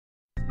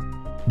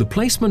The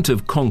placement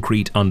of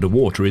concrete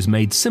underwater is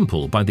made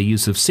simple by the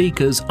use of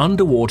Sika's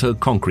underwater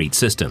concrete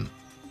system.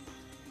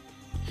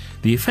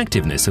 The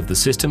effectiveness of the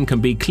system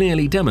can be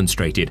clearly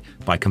demonstrated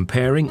by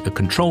comparing a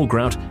control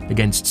grout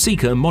against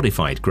Sika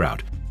modified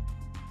grout.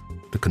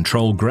 The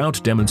control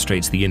grout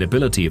demonstrates the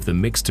inability of the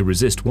mix to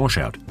resist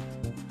washout.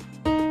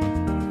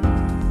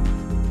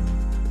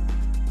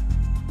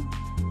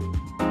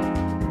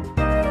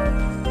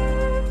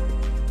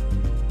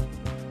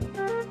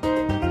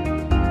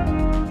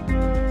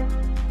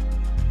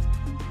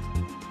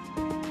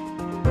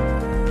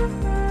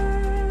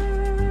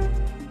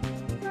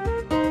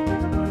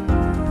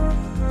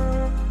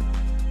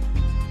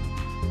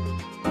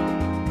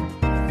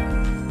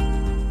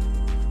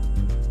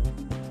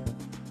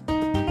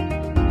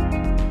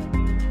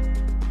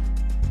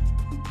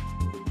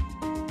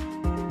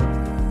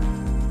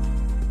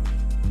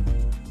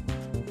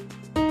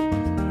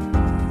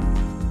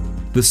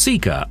 The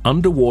Sika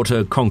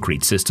underwater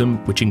concrete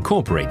system, which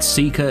incorporates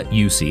Sika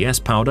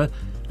UCS powder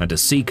and a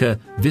Sika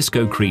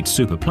Viscocrete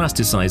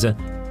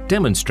superplasticizer,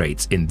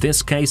 demonstrates in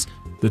this case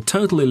the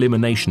total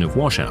elimination of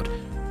washout,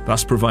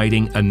 thus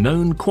providing a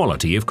known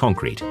quality of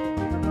concrete.